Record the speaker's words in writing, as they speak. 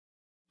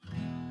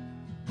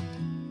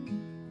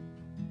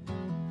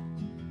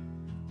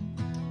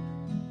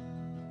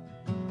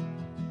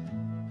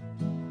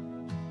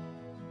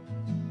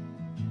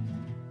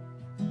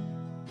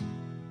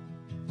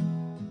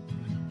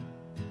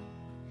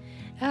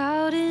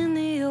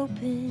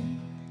open.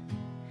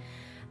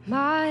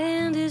 My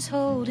hand is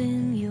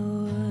holding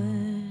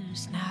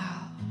yours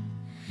now,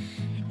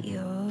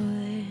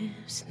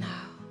 yours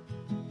now.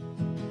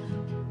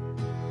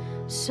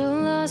 So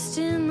lost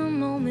in the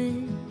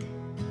moment,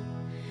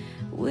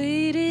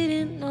 we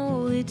didn't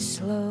know it'd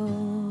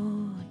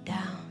slow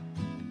down,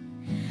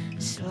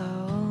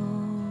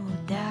 slow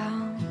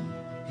down.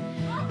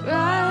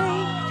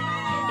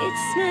 Right,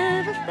 it's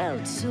never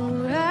felt so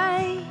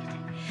right.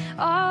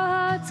 Our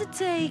hearts are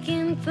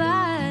taking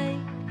flight.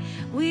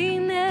 We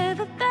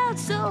never felt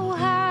so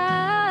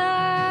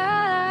high.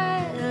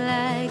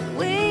 Like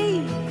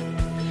we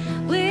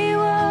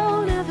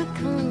won't ever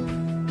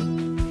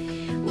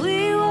come,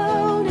 we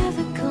won't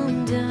ever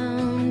come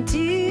down,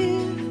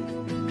 dear.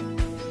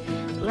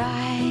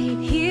 Right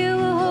here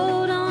we'll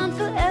hold on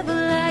forever.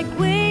 Like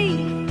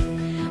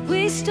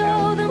we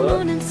stole the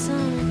morning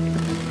sun.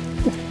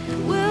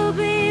 We'll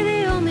be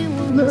the only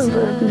ones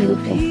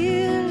up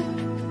here.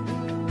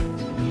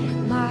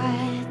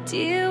 My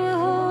dear, we'll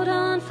hold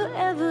on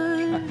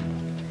forever.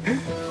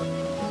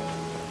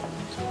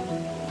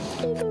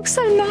 You look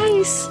so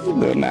nice. You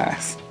look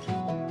nice.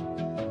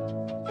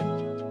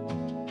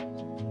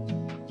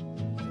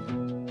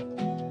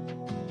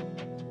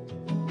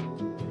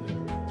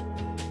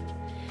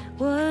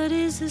 What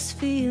is this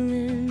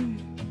feeling?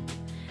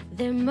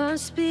 There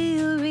must be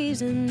a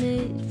reason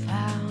it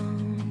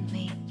found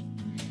me.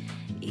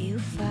 You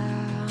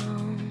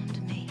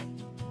found me.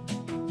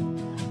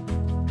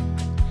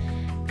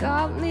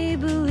 Got me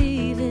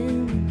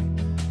believing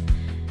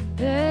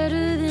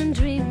better than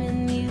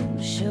dreaming. You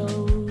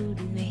showed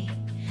me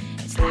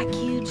it's like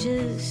you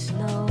just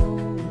know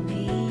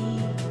me.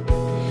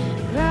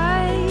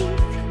 Right,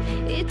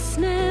 it's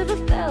never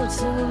felt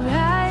so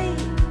right.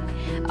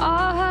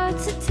 Our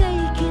hearts are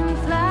taking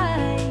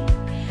flight.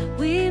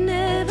 We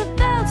never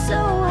felt so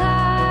high.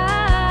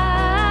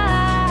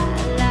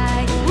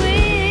 Like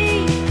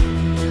we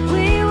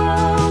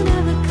won't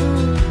ever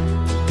come,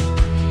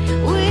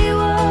 we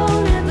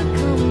won't ever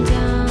come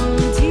down,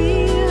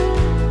 dear.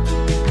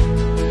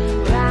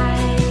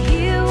 Right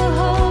here we'll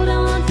hold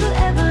on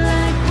forever.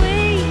 Like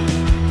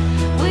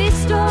we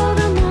stole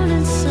the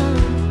morning sun.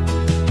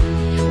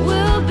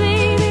 We'll be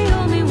the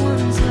only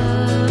ones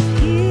up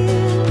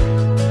here.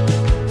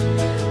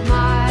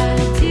 My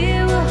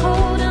dear, we'll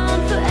hold on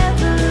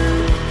forever.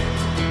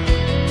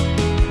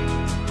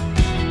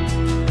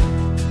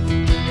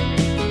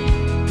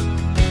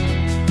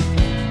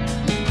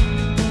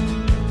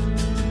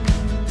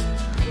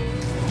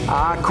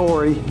 I,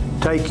 Corey,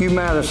 take you,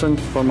 Madison,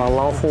 for my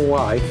lawful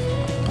wife.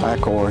 I,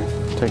 Corey,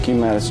 take you,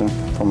 Madison,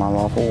 for my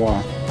lawful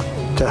wife.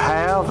 To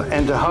have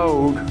and to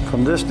hold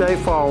from this day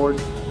forward.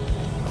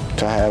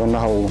 To have and to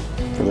hold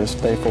for this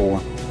day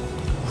forward.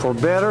 For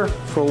better,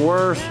 for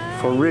worse,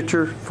 for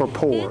richer, for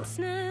poor.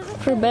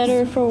 For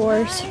better, for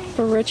worse,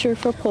 for richer,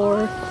 for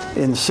poorer.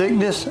 In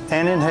sickness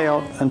and in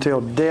health, until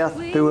death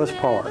do us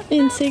part.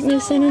 In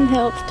sickness and in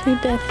health, to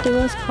death do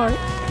us part.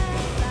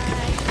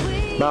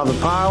 By the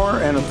power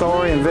and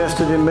authority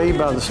invested in me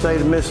by the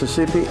state of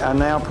Mississippi, I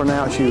now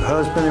pronounce you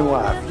husband and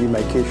wife. You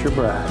may kiss your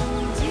bride.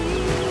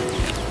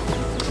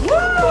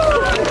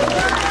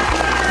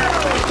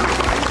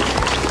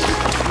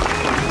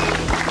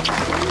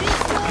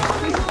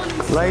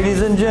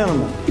 Ladies and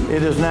gentlemen,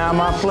 it is now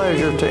my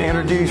pleasure to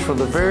introduce for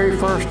the very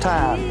first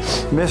time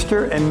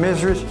Mr. and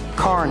Mrs.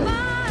 Carney.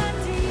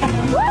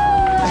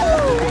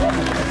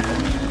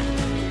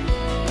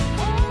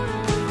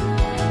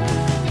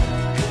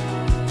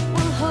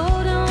 We'll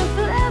hold on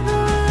forever.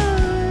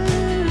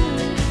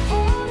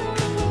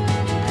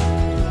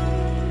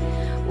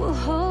 We'll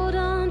hold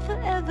on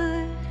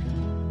forever.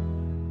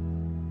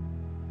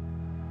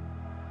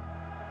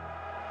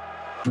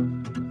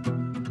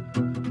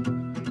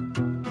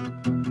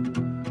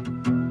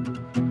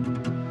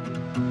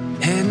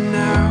 Heading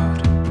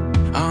out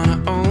on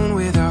our own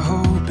with our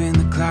hope in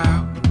the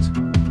clouds,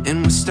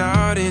 and we're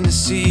starting to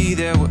see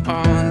that we're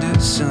onto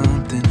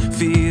something.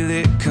 Feel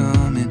it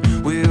coming,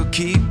 we'll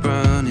keep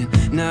running,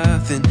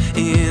 nothing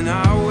in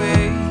our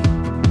way,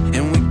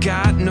 and we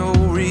got no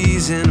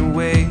reason to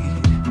wait.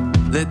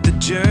 Let the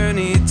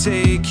journey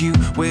take you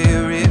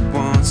where it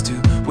wants to.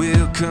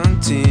 We'll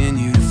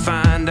continue to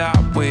find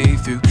our way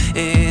through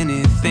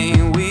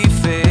anything we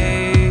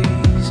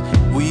face.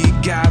 We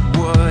got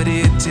what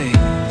it takes.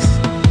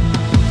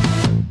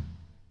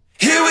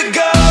 Here we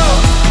go.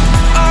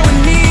 All we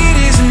need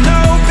is an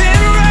open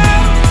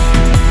road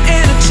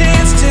and a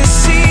chance to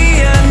see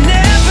a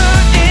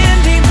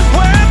never-ending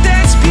world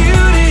that's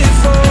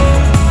beautiful.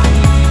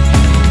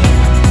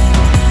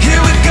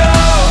 Here we go,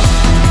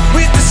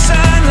 with the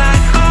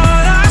sunlight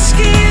on our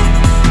skin.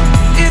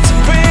 It's a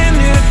brand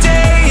new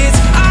day,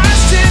 it's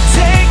ours to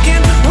take,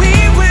 and we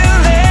will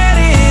let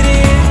it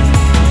in.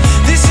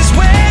 This is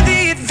where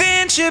the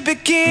adventure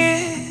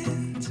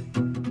begins.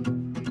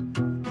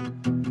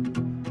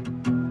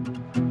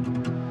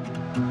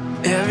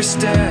 Every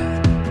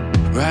step,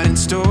 writing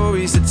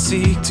stories that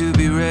seek to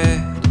be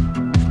read,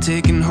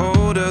 taking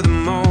hold of the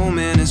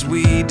moment as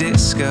we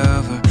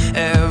discover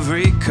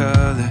every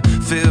color,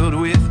 filled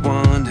with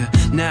wonder.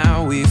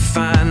 Now we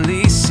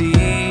finally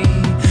see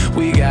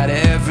we got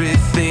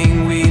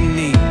everything we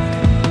need.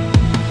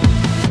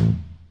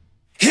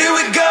 Here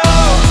we go.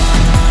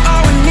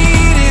 All we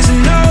need is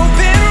an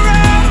open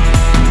road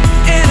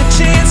and a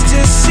chance to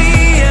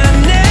see a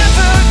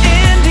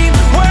never-ending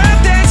world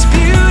that's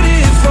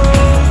beautiful.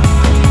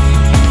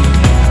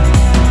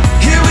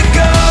 Here we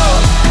go,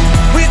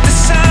 with the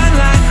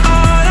sunlight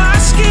on our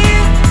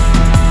skin.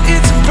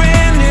 It's a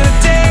brand new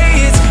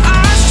day, it's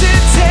ours to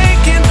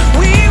take, and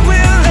we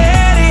will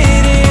let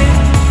it in.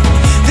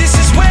 This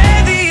is where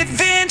the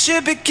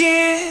adventure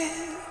begins.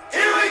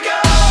 Here we go.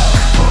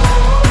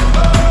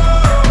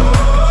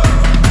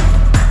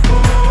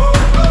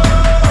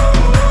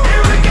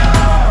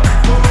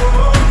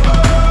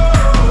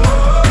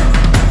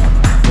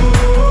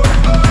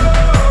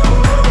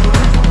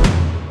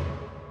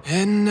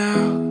 Heading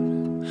out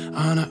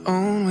on our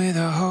own with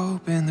our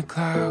hope in the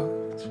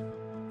clouds.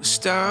 We're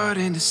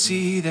starting to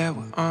see that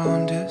we're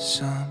onto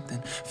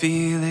something.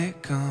 Feel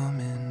it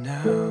coming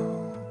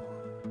now.